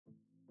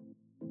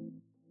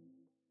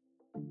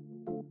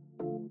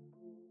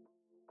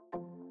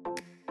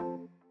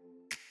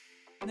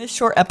In this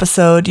short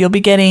episode, you'll be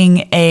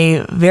getting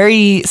a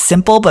very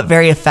simple but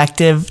very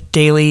effective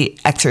daily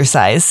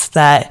exercise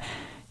that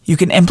you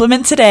can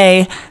implement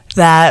today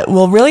that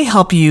will really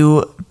help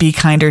you be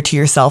kinder to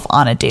yourself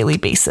on a daily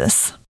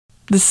basis.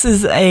 This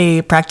is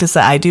a practice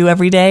that I do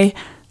every day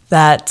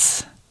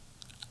that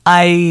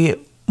I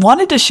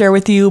wanted to share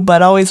with you,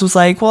 but always was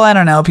like, well, I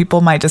don't know, people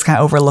might just kind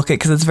of overlook it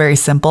because it's very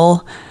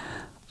simple.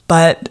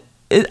 But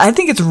I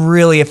think it's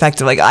really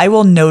effective. Like, I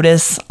will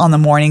notice on the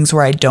mornings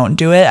where I don't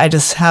do it, I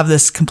just have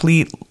this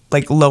complete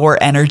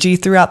lower energy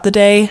throughout the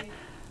day.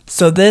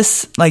 So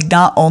this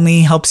not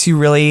only helps you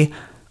really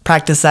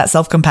practice that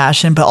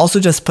self-compassion, but also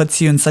just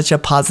puts you in such a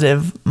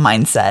positive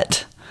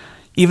mindset,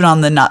 even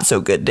on the not so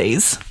good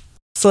days.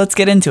 So let's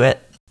get into it.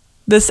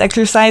 This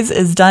exercise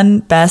is done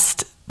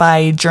best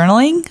by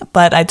journaling,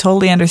 but I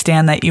totally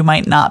understand that you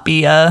might not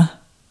be a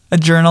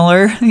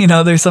journaler. You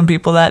know, there's some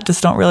people that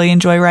just don't really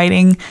enjoy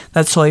writing.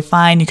 That's totally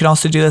fine. You can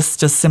also do this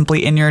just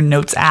simply in your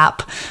notes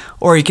app,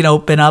 or you can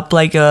open up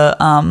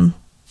the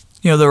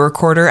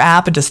recorder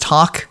app and just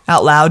talk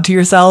out loud to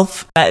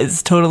yourself. That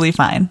is totally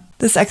fine.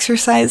 This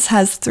exercise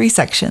has 3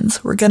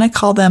 sections. We're going to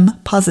call them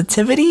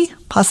positivity,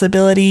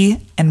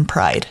 possibility, and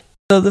pride.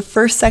 So the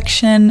first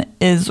section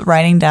is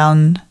writing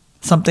down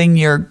something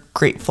you're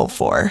grateful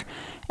for.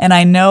 And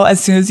I know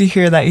as soon as you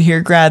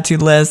hear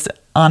gratitude list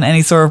on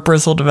any sort of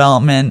personal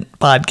development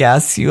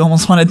podcast, you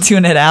almost want to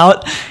tune it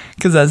out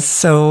because that's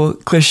so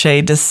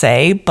cliche to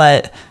say.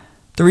 But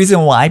the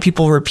reason why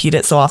people repeat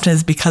it so often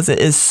is because it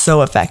is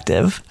so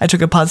effective. I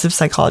took a positive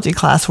psychology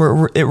class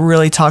where it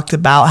really talked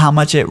about how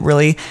much it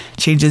really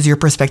changes your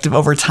perspective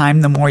over time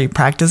the more you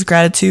practice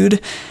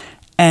gratitude,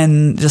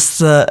 and just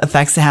the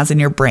effects it has in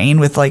your brain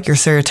with your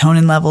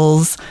serotonin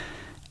levels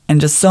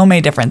and just so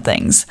many different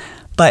things.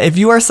 But if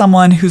you are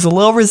someone who's a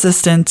little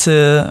resistant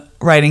to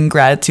writing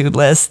gratitude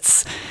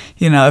lists,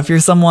 if you're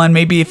someone,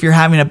 maybe if you're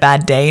having a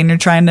bad day and you're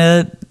trying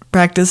to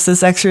practice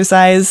this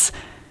exercise,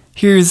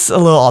 here's a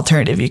little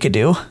alternative you could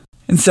do.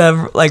 Instead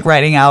of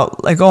writing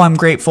out oh, I'm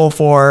grateful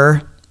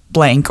for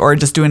blank, or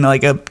just doing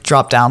a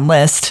drop down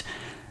list,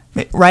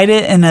 write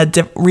it in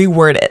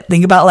reword it.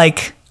 Think about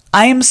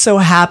I am so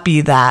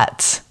happy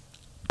that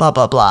blah,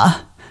 blah,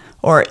 blah,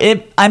 or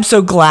I'm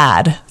so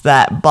glad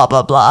that blah,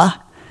 blah, blah.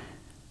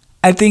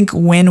 I think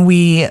when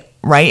we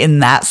write in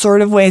that sort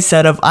of way,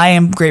 instead of I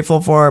am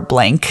grateful for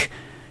blank,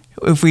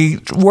 if we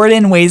word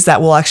in ways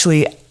that will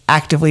actually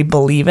actively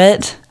believe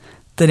it,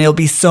 then it'll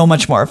be so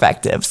much more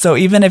effective. So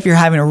even if you're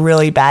having a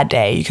really bad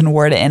day, you can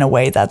word it in a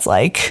way that's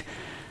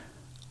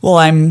well,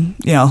 I'm,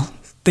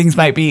 things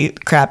might be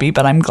crappy,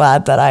 but I'm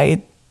glad that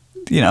I,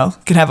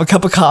 can have a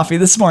cup of coffee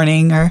this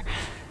morning, or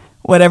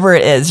whatever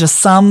it is, just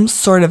some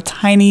sort of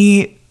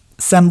tiny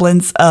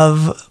semblance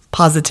of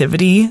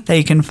positivity that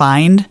you can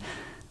find.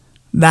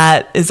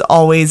 That is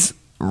always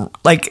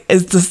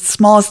is the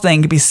smallest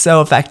thing, can be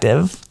so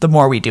effective the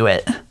more we do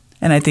it.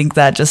 And I think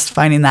that just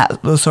finding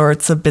those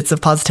sorts of bits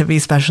of positivity,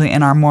 especially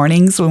in our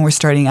mornings when we're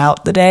starting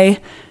out the day,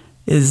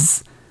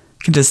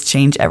 can just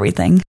change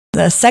everything.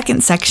 The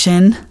second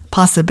section,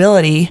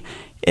 possibility,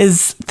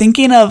 is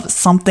thinking of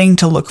something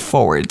to look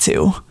forward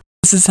to.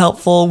 This is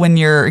helpful when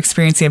you're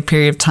experiencing a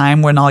period of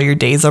time when all your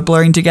days are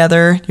blurring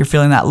together. You're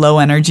feeling that low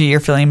energy,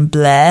 you're feeling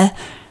bleh.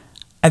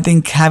 I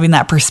think having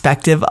that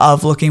perspective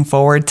of looking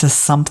forward to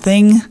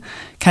something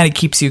kind of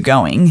keeps you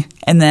going.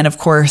 And then, of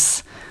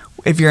course,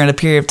 if you're in a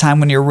period of time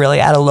when you're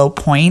really at a low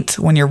point,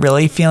 when you're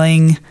really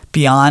feeling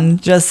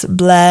beyond just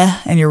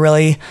bleh and you're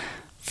really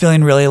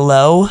feeling really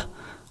low,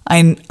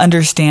 I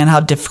understand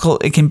how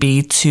difficult it can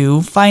be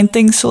to find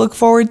things to look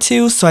forward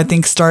to. So I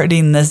think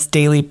starting this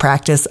daily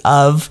practice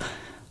of,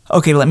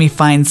 okay, let me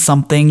find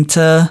something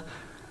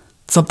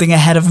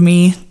ahead of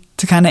me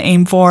to kind of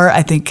aim for,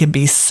 I think can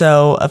be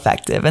so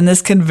effective. And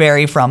this can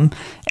vary from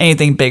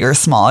anything big or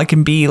small. It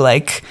can be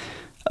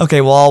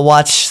okay, well, I'll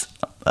watch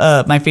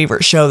my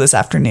favorite show this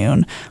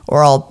afternoon,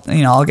 or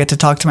I'll get to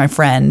talk to my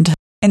friend.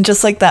 And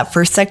just like that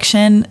first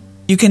section,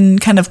 you can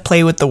kind of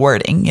play with the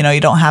wording. You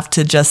don't have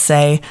to just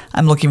say,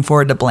 I'm looking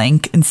forward to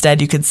blank.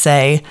 Instead, you could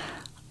say,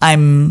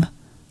 I'm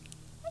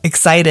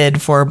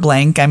excited for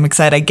blank. I'm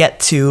excited I get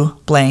to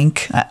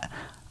blank.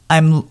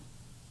 I'm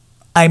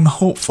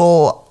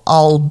hopeful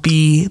I'll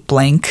be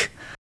blank.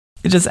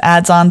 It just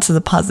adds on to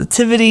the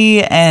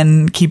positivity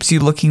and keeps you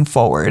looking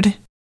forward.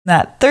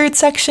 That third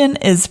section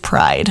is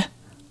pride.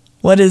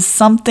 What is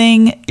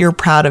something you're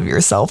proud of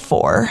yourself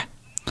for?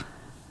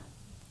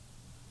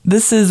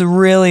 This is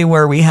really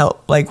where we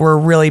help, we're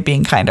really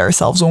being kind to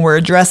ourselves when we're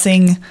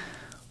addressing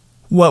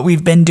what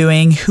we've been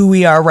doing, who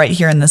we are right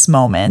here in this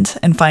moment,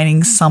 and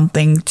finding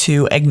something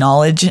to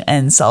acknowledge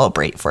and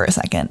celebrate for a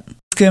second.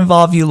 This could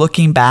involve you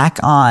looking back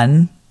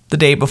on the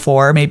day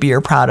before. Maybe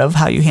you're proud of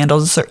how you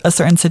handled a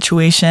certain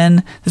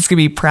situation. This could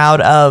be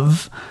proud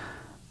of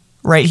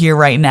right here,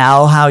 right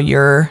now, how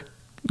you're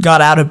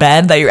got out of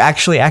bed, that you're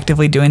actually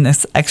actively doing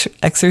this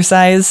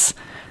exercise.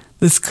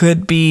 This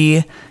could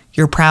be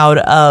you're proud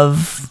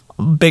of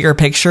bigger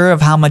picture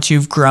of how much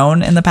you've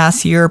grown in the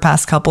past year or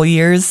past couple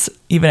years,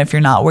 even if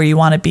you're not where you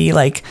want to be.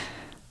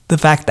 the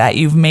fact that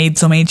you've made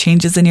so many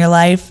changes in your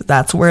life,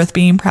 that's worth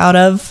being proud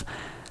of.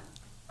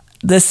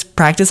 This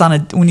practice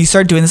when you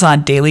start doing this on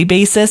a daily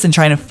basis and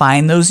trying to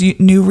find those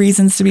new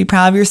reasons to be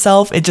proud of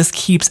yourself, it just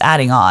keeps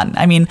adding on.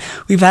 I mean,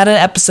 we've had an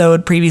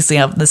episode previously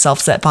of the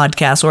Self-Set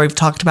podcast where we've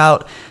talked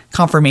about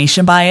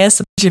confirmation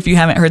bias. If you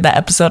haven't heard that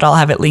episode, I'll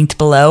have it linked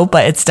below,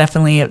 but it's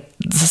definitely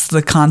just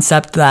the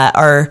concept that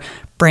our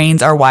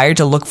brains are wired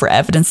to look for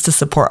evidence to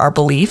support our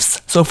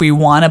beliefs. So if we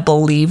want to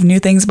believe new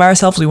things about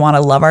ourselves, we want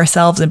to love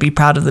ourselves and be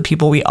proud of the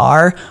people we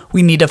are,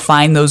 we need to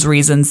find those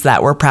reasons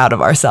that we're proud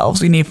of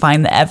ourselves. We need to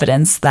find the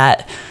evidence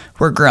that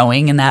we're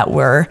growing and that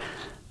we're,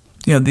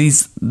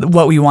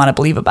 what we want to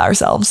believe about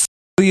ourselves.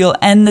 You'll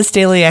end this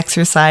daily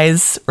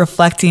exercise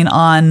reflecting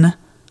on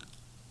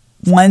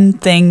one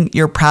thing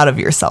you're proud of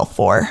yourself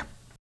for.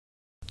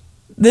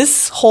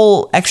 This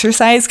whole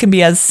exercise can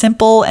be as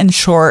simple and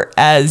short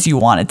as you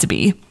want it to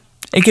be.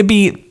 It could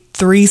be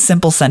 3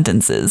 simple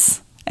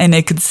sentences, and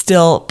it could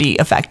still be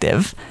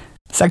effective.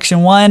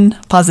 Section 1,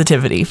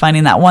 positivity,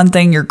 finding that one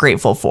thing you're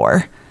grateful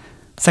for.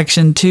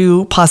 Section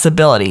 2,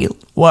 possibility,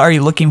 what are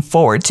you looking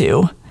forward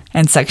to?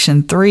 And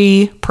Section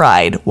 3,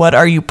 pride, what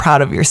are you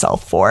proud of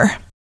yourself for?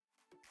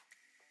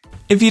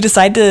 If you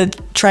decide to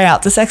try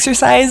out this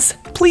exercise,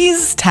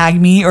 please tag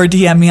me or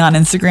DM me on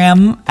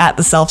Instagram at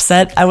the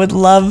Self-Set. I would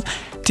love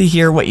to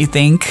hear what you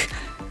think.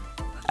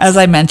 As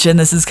I mentioned,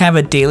 this is kind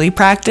of a daily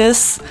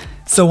practice.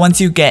 So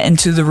once you get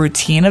into the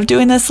routine of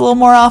doing this a little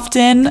more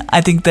often,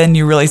 I think then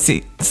you really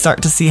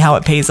start to see how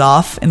it pays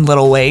off in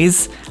little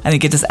ways. I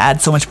think it just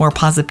adds so much more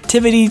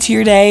positivity to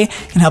your day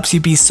and helps you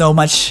be so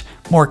much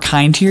more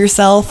kind to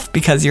yourself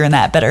because you're in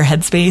that better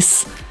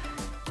headspace.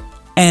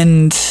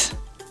 And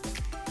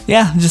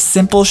yeah, just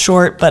simple,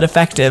 short, but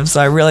effective. So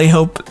I really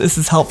hope this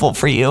is helpful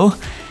for you.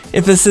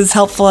 If this is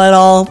helpful at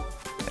all,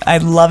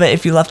 I'd love it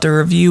if you left a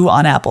review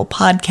on Apple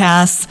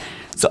Podcasts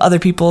so other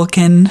people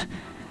can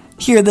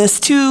hear this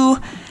too.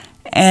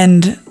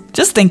 And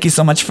just thank you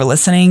so much for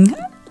listening.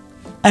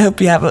 I hope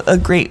you have a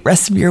great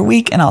rest of your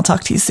week, and I'll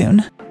talk to you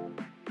soon.